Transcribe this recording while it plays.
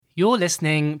You're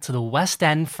listening to the West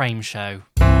End Frame Show.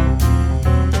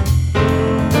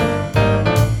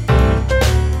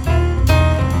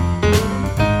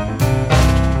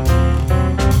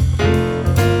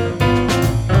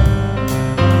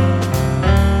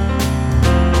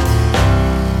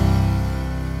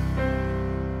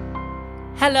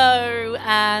 Hello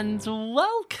and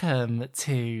welcome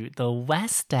to the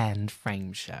West End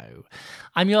Frame Show.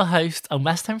 I'm your host and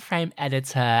West End Frame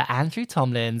editor, Andrew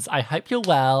Tomlins. I hope you're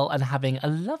well and having a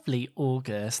lovely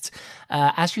August.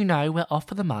 As you know, we're off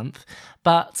for the month,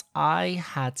 but I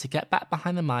had to get back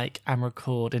behind the mic and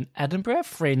record an Edinburgh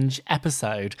Fringe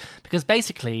episode because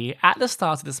basically at the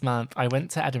start of this month, I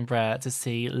went to Edinburgh to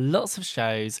see lots of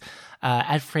shows.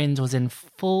 EdFringe was in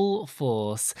full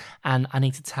force and I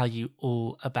need to tell you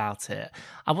all about it.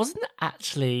 I wasn't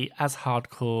actually as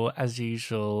hardcore as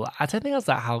usual. I don't think I was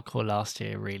that hardcore last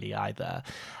year really either.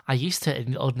 I used to,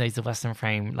 in the old days of West End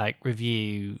Frame,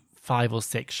 review 5 or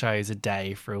 6 shows a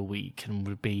day for a week and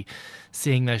would be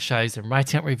seeing those shows and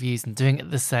writing up reviews and doing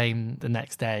it the same the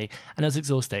next day, and it was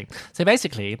exhausting. So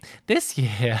basically, this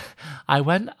year I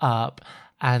went up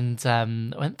and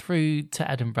went through to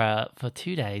Edinburgh for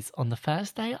 2 days. On the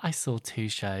first day, I saw 2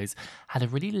 shows, had a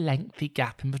really lengthy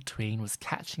gap in between, was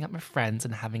catching up with friends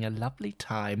and having a lovely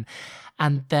time.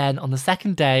 And then on the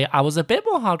second day, I was a bit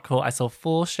more hardcore. I saw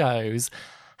 4 shows.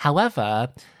 However,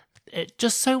 it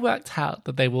just so worked out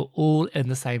that they were all in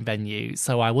the same venue.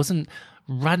 So I wasn't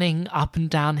running up and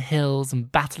down hills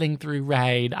and battling through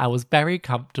rain. I was very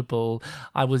comfortable.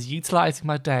 I was utilising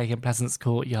my day in Pleasance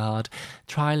Courtyard,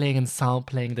 trialling and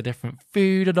sampling the different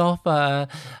food and offer,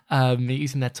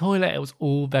 using their toilet. It was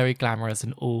all very glamorous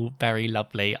and all very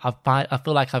lovely. I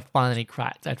feel like I've finally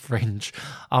cracked EdFringe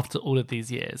after all of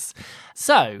these years.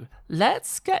 So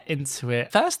let's get into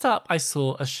it. First up, I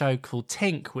saw a show called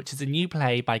Tink, which is a new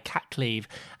play by Cat Cleave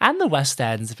and the West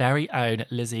End's very own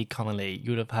Lizzie Connolly.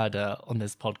 You would have heard her on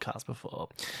this podcast before.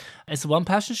 It's a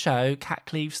one-person show. Cat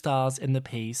Cleave stars in the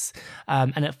piece,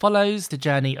 and it follows the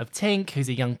journey of Tink, who's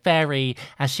a young fairy,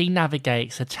 as she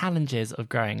navigates the challenges of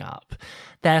growing up.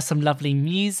 There's some lovely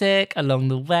music along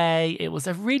the way. It was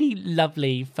a really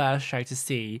lovely first show to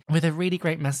see with a really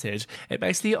great message. It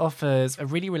basically offers a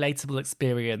really relatable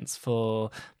experience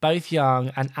for both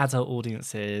young and adult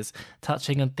audiences,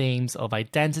 touching on themes of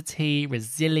identity,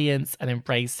 resilience, and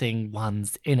embracing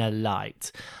one's inner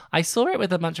light. I saw it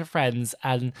with a bunch of friends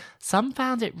and some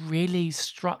found it really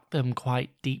struck them quite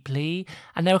deeply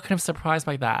and they were kind of surprised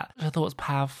by that, which I thought was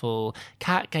powerful.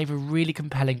 Kat gave a really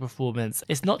compelling performance.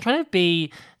 It's not trying to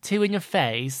be too in your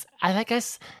face, and I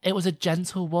guess it was a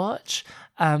gentle watch.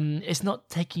 It's not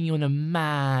taking you on a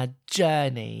mad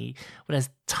journey where there's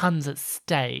tons at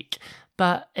stake,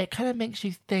 but it kind of makes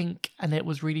you think, and it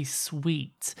was really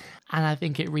sweet, and I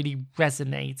think it really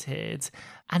resonated.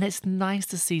 And it's nice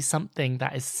to see something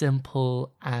that is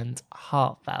simple and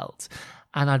heartfelt.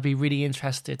 And I'd be really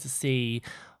interested to see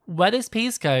where this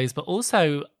piece goes, but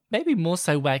also maybe more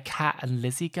so where Kat and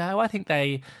Lizzie go. I think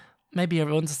they maybe are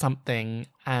onto something,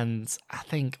 and I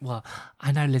think, well,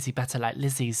 I know Lizzie better.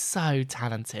 Lizzie's so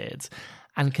talented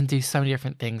and can do so many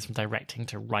different things, from directing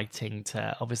to writing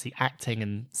to obviously acting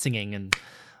and singing and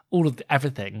all of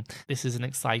everything. This is an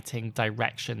exciting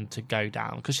direction to go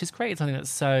down because she's created something that's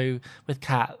so, with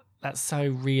Kat, that's so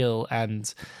real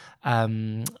and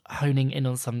honing in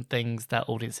on some things that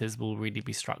audiences will really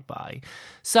be struck by.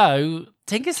 So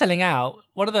Tink is selling out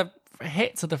one of the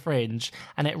hits of the Fringe,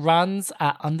 and it runs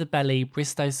at Underbelly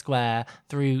Bristow Square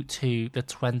through to the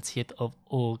 20th of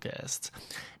August.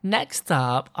 Next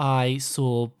up, I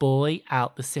saw Boy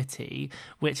Out the City,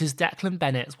 which is Declan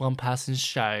Bennett's one-person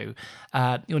show.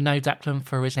 You'll know Declan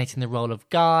for originating the role of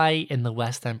Guy in the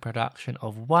West End production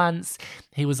of Once.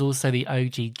 He was also the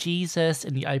OG Jesus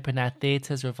in the open-air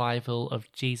theatre's revival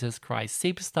of Jesus Christ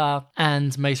Superstar.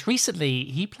 And most recently,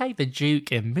 he played the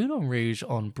Duke in Moulin Rouge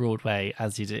on Broadway,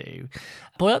 as you do.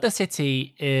 Boy Out the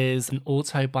City is an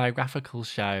autobiographical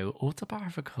show.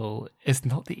 Autobiographical is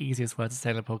not the easiest word to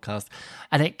say in a podcast.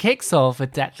 And it kicks off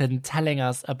with Declan telling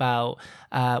us about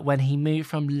when he moved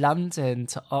from London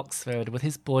to Oxford with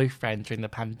his boyfriend during the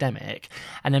pandemic.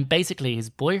 And then basically his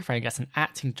boyfriend gets an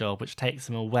acting job which takes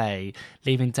him away,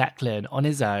 leaving Declan on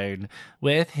his own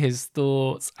with his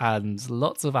thoughts and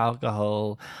lots of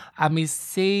alcohol. And we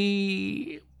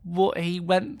see what he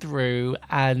went through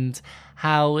and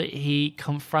how he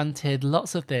confronted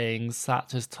lots of things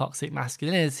such as toxic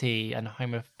masculinity and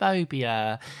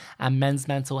homophobia and men's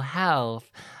mental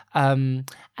health. And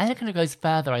it kind of goes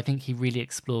further. I think he really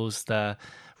explores the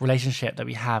relationship that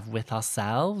we have with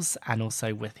ourselves and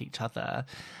also with each other,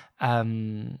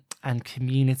 and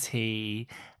community.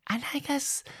 And I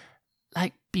guess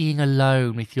being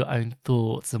alone with your own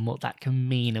thoughts and what that can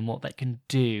mean and what that can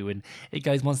do. And it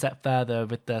goes one step further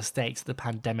with the stakes of the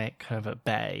pandemic kind of at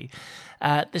bay.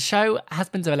 The show has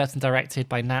been developed and directed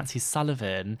by Nancy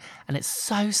Sullivan, and it's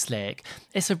so slick.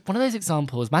 It's one of those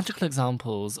examples, magical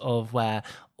examples of where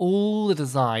all the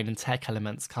design and tech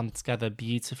elements come together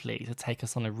beautifully to take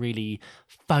us on a really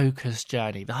focused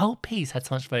journey. The whole piece had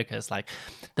so much focus, like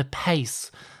the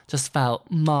pace just felt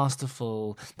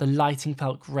masterful. The lighting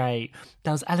felt great.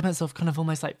 There was elements of kind of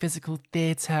almost like physical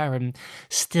theatre and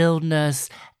stillness.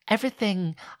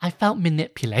 Everything I felt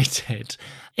manipulated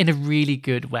in a really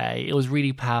good way. It was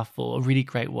really powerful, a really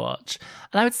great watch.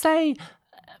 And I would say,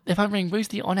 if I'm being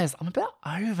brutally honest, I'm a bit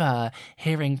over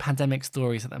hearing pandemic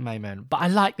stories at the moment, but I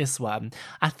like this one.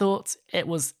 I thought it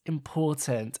was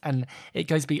important and it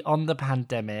goes beyond the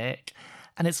pandemic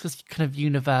and it's just kind of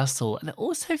universal, and it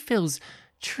also feels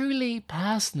truly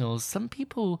personal. Lots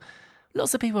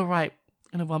of people write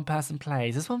one-person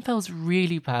plays. This one feels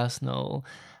really personal,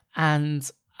 and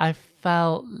I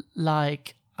felt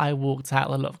like I walked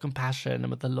out with a lot of compassion and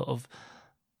with a lot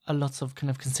of kind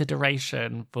of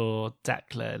consideration for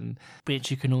Declan,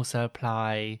 which you can also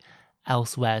apply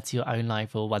elsewhere to your own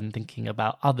life or when thinking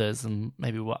about others and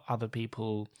maybe what other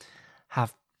people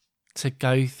have to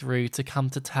go through to come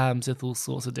to terms with all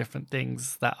sorts of different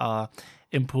things that are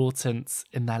important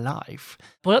in their life.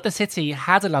 Boy at the City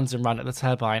had a London run at the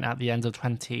Turbine at the end of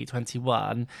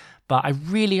 2021, but I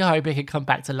really hope it can come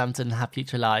back to London and have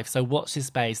future life, so watch this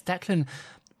space. Declan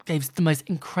gave the most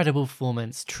incredible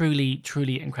performance, truly,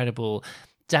 truly incredible.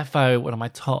 Defo, one of my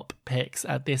top picks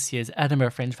at this year's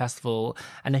Edinburgh Fringe Festival,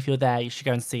 and if you're there, you should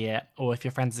go and see it, or if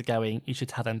your friends are going, you should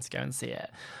tell them to go and see it.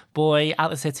 Boy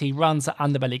Out the City runs at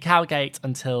Underbelly Cowgate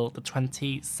until the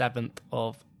 27th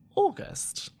of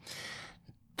August.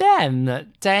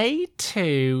 Then, day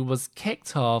 2 was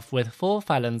kicked off with Four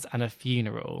Felons and a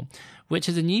Funeral, which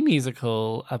is a new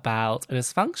musical about a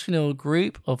dysfunctional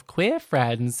group of queer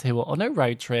friends who are on a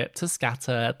road trip to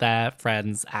scatter their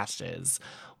friends' ashes.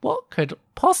 What could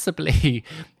possibly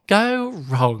go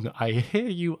wrong, I hear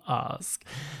you ask?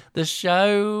 The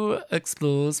show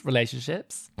explores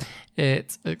relationships.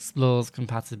 It explores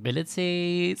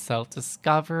compatibility,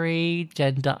 self-discovery,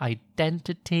 gender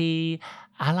identity,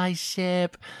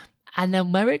 allyship. And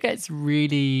then where it gets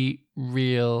really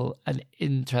real and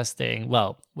interesting,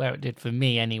 well, where it did for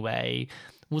me anyway,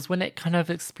 was when it kind of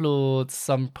explored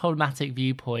some problematic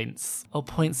viewpoints or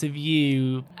points of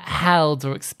view held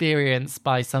or experienced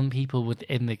by some people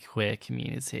within the queer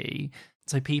community.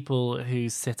 So people who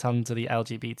sit under the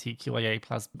LGBTQIA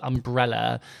plus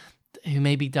umbrella, who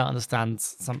maybe don't understand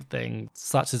something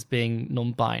such as being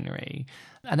non-binary.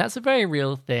 And that's a very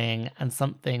real thing and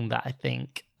something that I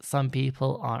think some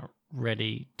people aren't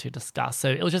ready to discuss. So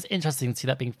it was just interesting to see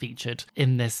that being featured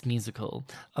in this musical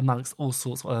amongst all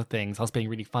sorts of other things. I was being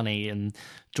really funny and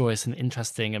joyous and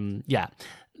interesting, and yeah,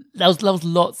 there was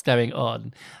lots going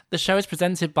on. The show is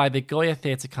presented by the Goya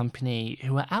Theatre Company,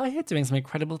 who are out here doing some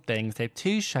incredible things. They have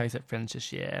 2 shows at Fringe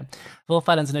this year. Four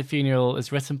Felons and a Funeral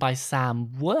is written by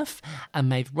Sam Wolf and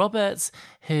Maeve Roberts,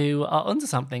 who are onto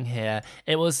something here.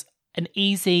 It was an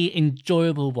easy,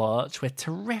 enjoyable watch with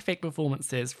terrific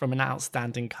performances from an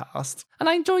outstanding cast. And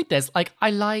I enjoyed this. I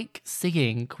like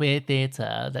seeing queer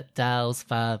theatre that delves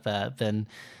further than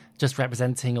just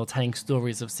representing or telling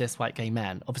stories of cis white gay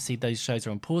men. Obviously, those shows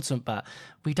are important, but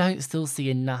we don't still see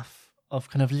enough of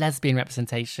kind of lesbian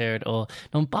representation or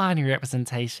non-binary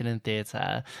representation in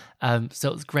theatre. So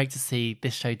it was great to see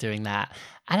this show doing that.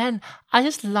 And then I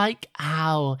just like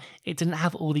how it didn't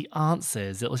have all the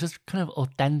answers. It was just kind of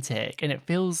authentic and it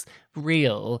feels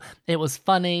real. It was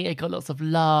funny. It got lots of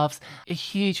laughs. A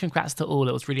huge congrats to all.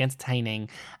 It was really entertaining.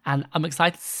 And I'm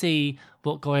excited to see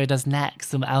what Goya does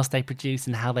next and what else they produce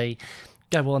and how they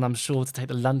go on, I'm sure, to take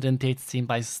the London theatre scene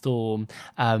by storm.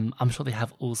 I'm sure they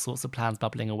have all sorts of plans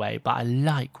bubbling away, but I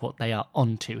like what they are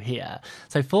onto here.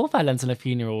 So Four Felons and a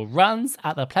Funeral runs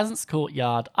at the Pleasance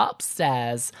Courtyard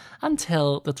upstairs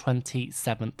until the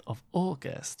 27th of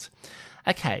August.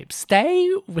 Okay, stay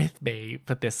with me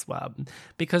for this one,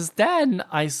 because then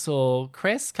I saw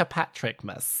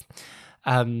Chriskirkpatrickmas.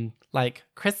 Like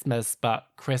Christmas, but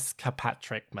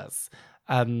Chriskirkpatrickmas,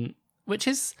 which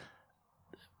is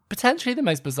potentially the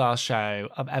most bizarre show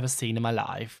I've ever seen in my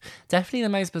life. Definitely the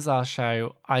most bizarre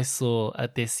show I saw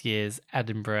at this year's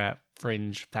Edinburgh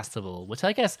Fringe Festival, which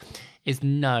I guess is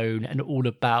known and all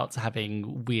about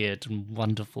having weird and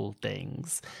wonderful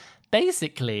things.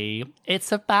 Basically,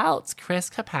 it's about Chris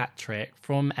Kirkpatrick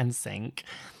from NSYNC,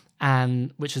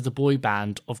 and which is a boy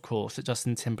band, of course, that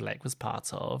Justin Timberlake was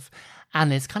part of.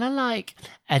 And it's kind of like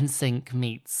NSYNC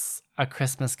meets A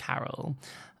Christmas Carol.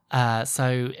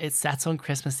 So it's set on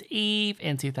Christmas Eve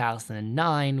in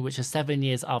 2009, which is 7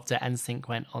 years after NSYNC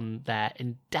went on their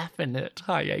indefinite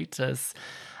hiatus.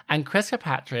 And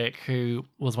Chriskirkpatrick, who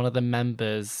was one of the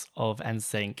members of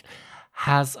NSYNC,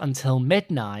 has until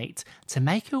midnight to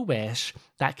make a wish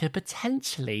that could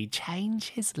potentially change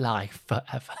his life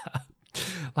forever.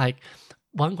 Like,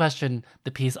 one question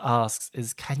the piece asks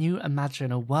is, can you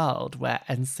imagine a world where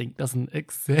NSYNC doesn't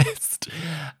exist?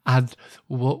 And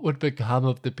what would become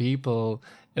of the people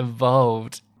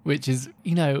involved? Which is,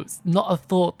 not a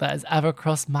thought that has ever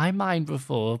crossed my mind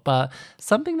before, but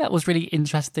something that was really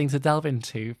interesting to delve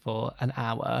into for an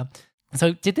hour.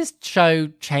 So did this show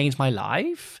change my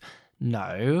life?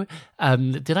 No.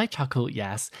 Did I chuckle?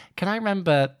 Yes. Can I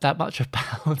remember that much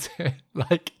about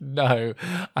it? No.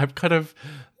 I've kind of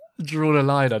drawn a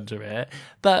line under it.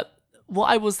 But what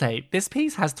I will say, this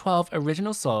piece has 12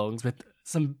 original songs with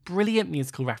some brilliant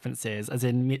musical references, as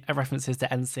in references to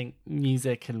NSYNC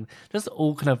music and just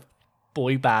all kind of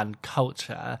boy band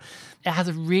culture. It has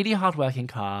a really hardworking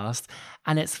cast,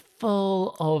 and it's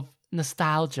full of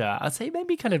nostalgia. I'd say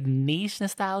maybe kind of niche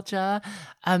nostalgia,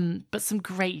 but some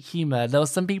great humour. There were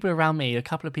some people around me, a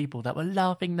couple of people that were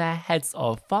laughing their heads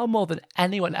off far more than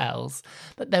anyone else,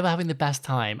 but they were having the best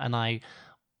time, and I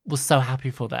was so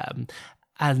happy for them.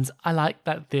 And I like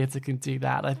that theatre can do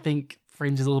that. I think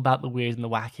Fringe is all about the weird and the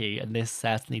wacky, and this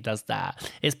certainly does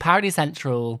that. It's parody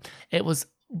central. It was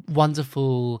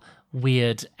wonderful,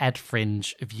 weird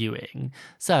EdFringe viewing.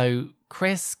 So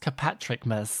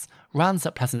Chriskirkpatrickmas runs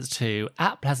at Pleasance 2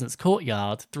 at Pleasance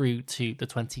Courtyard through to the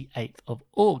 28th of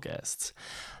August.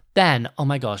 Then, oh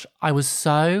my gosh, I was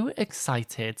so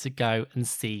excited to go and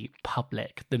see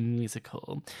Public, the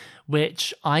musical,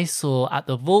 which I saw at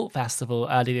the Vault Festival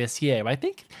earlier this year. I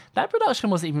think that production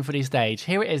wasn't even fully staged.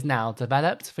 Here it is now,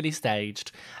 developed, fully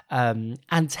staged, and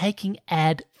taking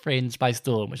EdFringe by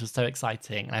storm, which was so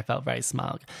exciting, and I felt very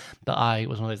smug that I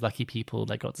was one of those lucky people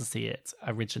that got to see it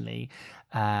originally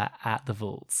at the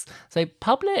Vaults. So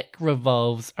Public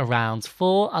revolves around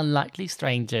 4 unlikely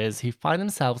strangers who find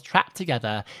themselves trapped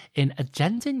together in a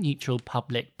gender-neutral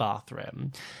public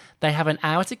bathroom. They have an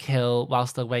hour to kill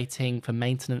whilst they're waiting for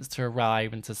maintenance to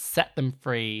arrive and to set them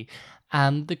free,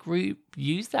 and the group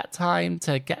use that time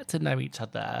to get to know each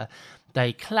other.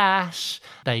 They clash,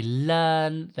 they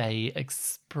learn, they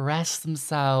express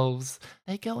themselves,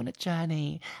 they go on a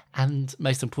journey, and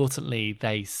most importantly,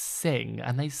 they sing,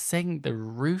 and they sing the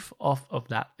roof off of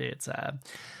that theatre.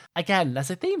 Again,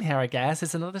 there's a theme here, I guess.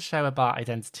 It's another show about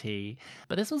identity,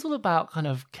 but this one's all about kind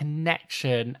of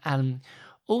connection and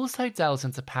also delves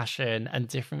into passion and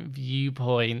different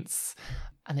viewpoints,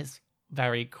 and it's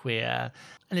very queer,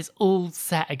 and it's all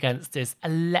set against this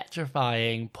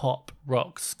electrifying pop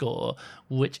rock score,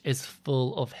 which is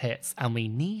full of hits, and we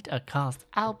need a cast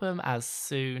album as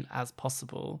soon as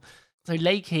possible. So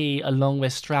Lakey, along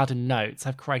with Stroud and Notes,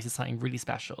 have created something really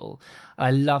special.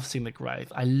 I love seeing the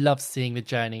growth. I love seeing the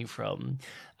journey from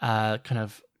kind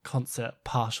of concert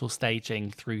partial staging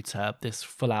through to this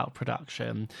full-out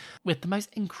production with the most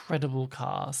incredible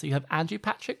cast. So you have Andrew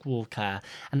Patrick Walker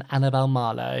and Annabel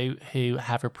Marlow, who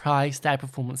have reprised their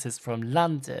performances from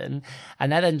London,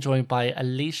 and they're then joined by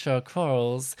Alicia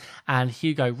Quarles and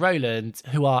Hugo Rowland,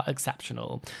 who are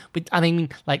exceptional.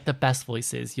 Like the best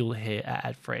voices you'll hear at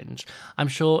EdFringe. I'm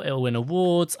sure it'll win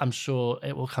awards. I'm sure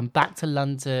it will come back to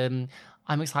London.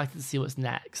 I'm excited to see what's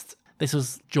next. This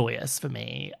was joyous for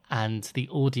me, and the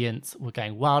audience were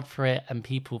going wild for it, and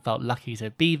people felt lucky to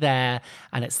be there,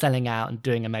 and it's selling out and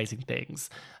doing amazing things.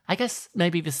 I guess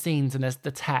maybe the scenes and there's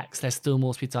the text, there's still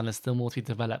more to be done, there's still more to be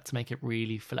developed to make it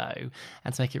really flow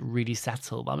and to make it really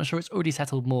settle. But I'm sure it's already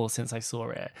settled more since I saw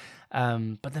it.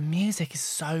 But the music is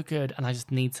so good, and I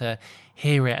just need to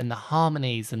hear it, and the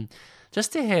harmonies, and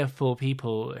just to hear 4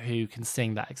 people who can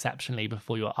sing that exceptionally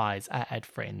before your eyes at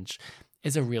EdFringe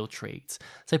is a real treat.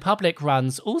 So Public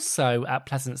runs also at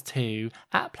Pleasance 2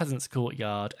 at Pleasance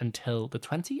Courtyard until the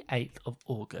 28th of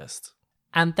August.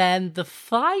 And then the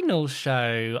final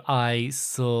show I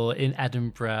saw in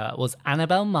Edinburgh was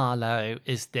Annabel Marlow,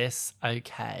 Is This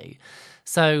Okay?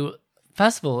 So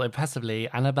first of all, impressively,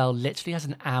 Annabel literally has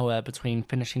an hour between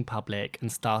finishing Public and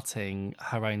starting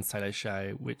her own solo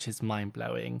show, which is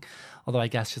mind-blowing. Although I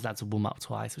guess she's had to warm up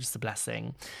twice, which is a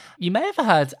blessing. You may have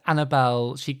heard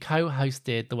Annabel, she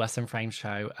co-hosted the West End Frame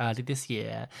show early this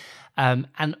year. And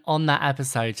on that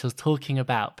episode, she was talking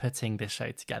about putting this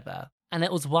show together. And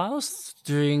it was whilst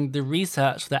doing the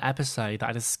research for the episode that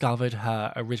I discovered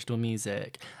her original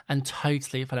music and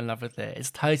totally fell in love with it.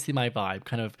 It's totally my vibe,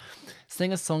 kind of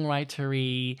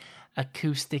singer-songwritery,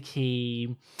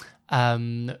 acoustic-y,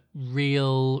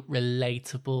 real,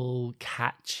 relatable,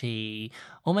 catchy,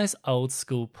 almost old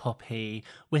school poppy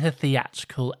with a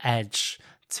theatrical edge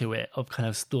to it of kind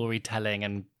of storytelling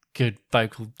and good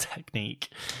vocal technique.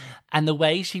 And the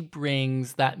way she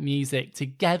brings that music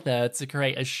together to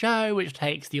create a show which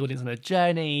takes the audience on a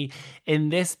journey in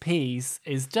this piece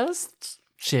is just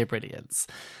sheer brilliance.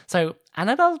 So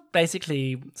Annabel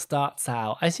basically starts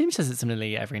out, I assume she does it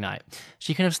similarly every night.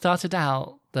 She kind of started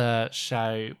out the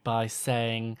show by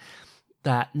saying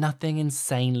that nothing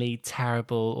insanely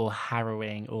terrible or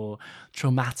harrowing or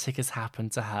traumatic has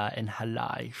happened to her in her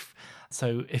life.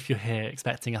 So if you're here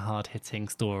expecting a hard-hitting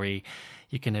story,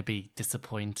 you're going to be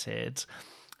disappointed.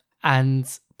 And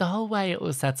the whole way it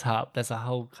was set up, there's a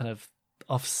whole kind of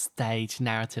off-stage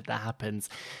narrative that happens.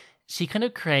 She kind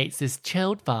of creates this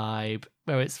chilled vibe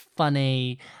where it's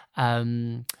funny,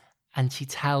 and she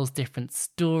tells different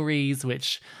stories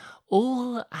which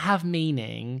all have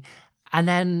meaning. And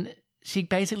then she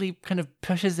basically kind of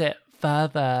pushes it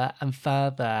further and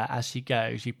further as she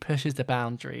goes. She pushes the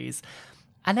boundaries.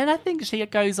 And then I think she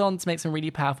goes on to make some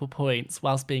really powerful points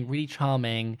whilst being really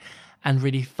charming and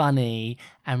really funny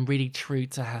and really true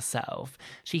to herself.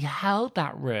 She held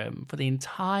that room for the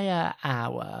entire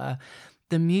hour.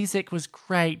 The music was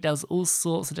great. There was all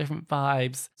sorts of different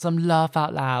vibes. Some laugh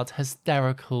out loud,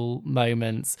 hysterical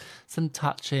moments, some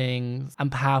touching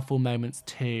and powerful moments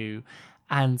too.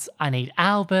 And I need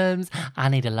albums. I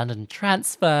need a London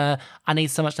transfer. I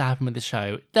need so much to happen with the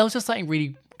show. There was just something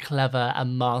really clever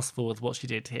and masterful with what she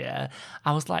did here.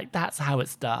 I was like, that's how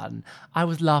it's done. I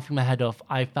was laughing my head off.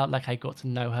 I felt like I got to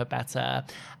know her better.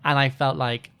 And I felt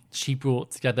like she brought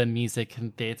together music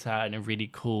and theatre in a really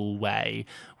cool way,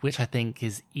 which I think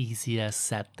is easier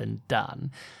said than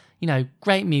done. You know,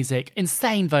 great music,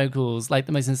 insane vocals, like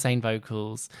the most insane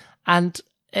vocals. And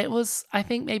it was, I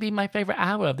think, maybe my favourite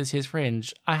hour of this year's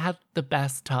Fringe. I had the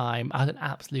best time. I had an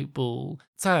absolute ball.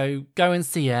 So go and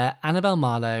see it. Annabel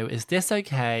Marlow, Is This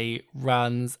Okay?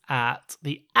 Runs at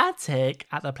the Attic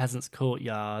at the Pleasance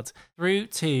Courtyard through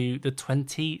to the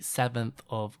 27th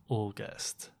of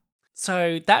August.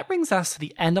 So that brings us to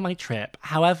the end of my trip.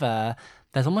 However,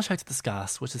 there's one more show to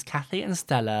discuss, which is Kathy and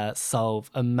Stella Solve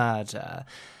a Murder.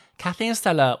 Kathy and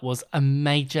Stella was a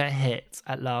major hit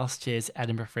at last year's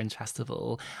Edinburgh Fringe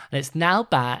Festival, and it's now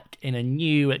back in a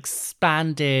new,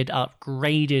 expanded,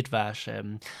 upgraded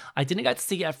version. I didn't get to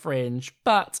see it at Fringe,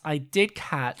 but I did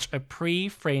catch a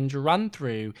pre-Fringe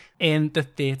run-through in the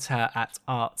theatre at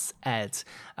Arts Ed,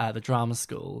 the drama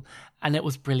school, and it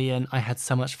was brilliant. I had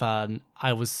so much fun.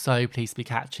 I was so pleased to be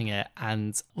catching it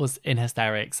and was in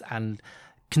hysterics and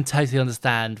can totally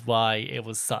understand why it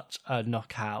was such a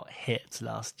knockout hit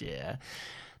last year.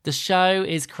 The show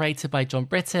is created by John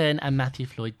Britton and Matthew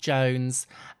Floyd Jones,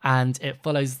 and it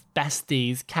follows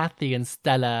besties Kathy and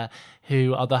Stella,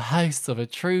 who are the hosts of a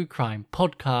true crime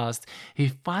podcast, who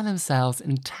find themselves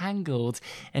entangled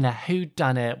in a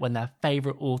whodunit when their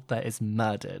favourite author is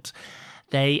murdered.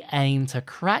 They aim to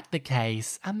crack the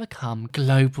case and become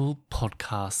global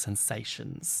podcast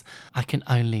sensations. I can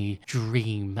only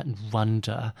dream and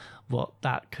wonder what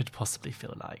that could possibly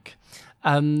feel like.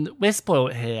 We're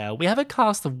spoiled here. We have a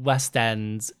cast of West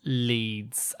End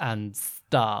leads and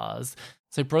stars.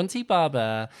 So Bronte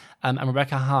Barber and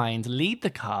Rebecca Hind lead the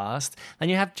cast. Then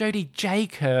you have Jodie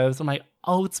Jacobs, one of my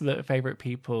ultimate favourite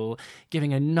people,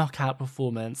 giving a knockout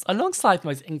performance alongside the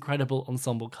most incredible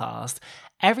ensemble cast.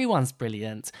 Everyone's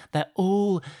brilliant. They're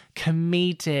all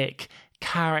comedic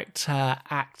character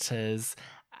actors,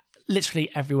 literally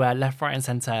everywhere, left, right and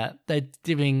centre. They're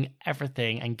doing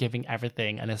everything and giving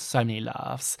everything, and there's so many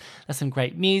laughs. There's some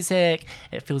great music.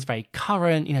 It feels very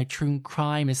current. You know, true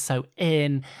crime is so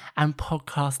in, and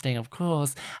podcasting, of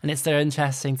course. And it's so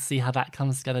interesting to see how that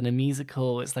comes together in a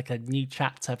musical. It's like a new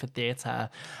chapter for theatre.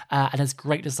 And there's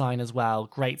great design as well.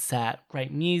 Great set,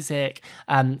 great music,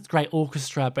 great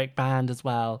orchestra, great band as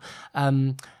well.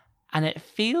 And it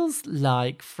feels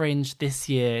like Fringe this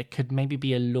year could maybe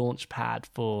be a launch pad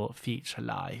for future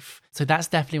life. So that's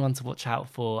definitely one to watch out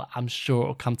for. I'm sure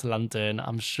it'll come to London.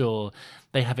 I'm sure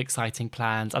they have exciting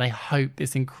plans. And I hope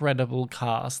this incredible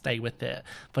cast stay with it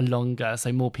for longer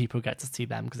so more people get to see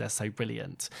them because they're so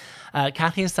brilliant.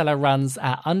 Kathy and Stella runs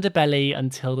at Underbelly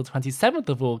until the 27th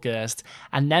of August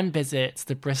and then visits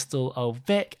the Bristol Old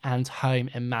Vic and home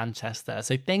in Manchester.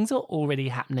 So things are already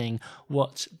happening.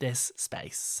 Watch this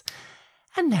space.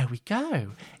 And there we go.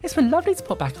 It's been lovely to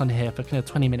pop back on here for kind of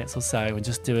 20 minutes or so and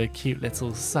just do a cute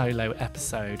little solo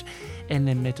episode in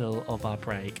the middle of our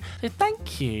break. So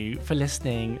thank you for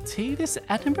listening to this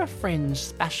Edinburgh Fringe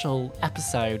special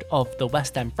episode of the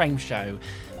West End Frame Show.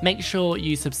 Make sure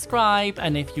you subscribe,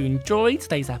 and if you enjoyed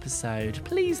today's episode,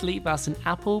 please leave us an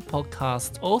Apple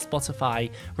Podcast or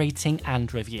Spotify rating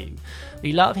and review.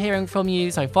 We love hearing from you,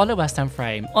 so follow West End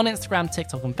Frame on Instagram,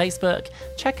 TikTok and Facebook.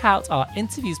 Check out our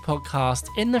interviews podcast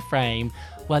In the Frame,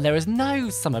 where there is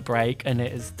no summer break and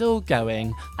it is still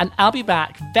going. And I'll be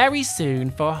back very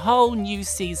soon for a whole new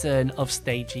season of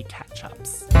stagey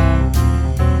catch-ups.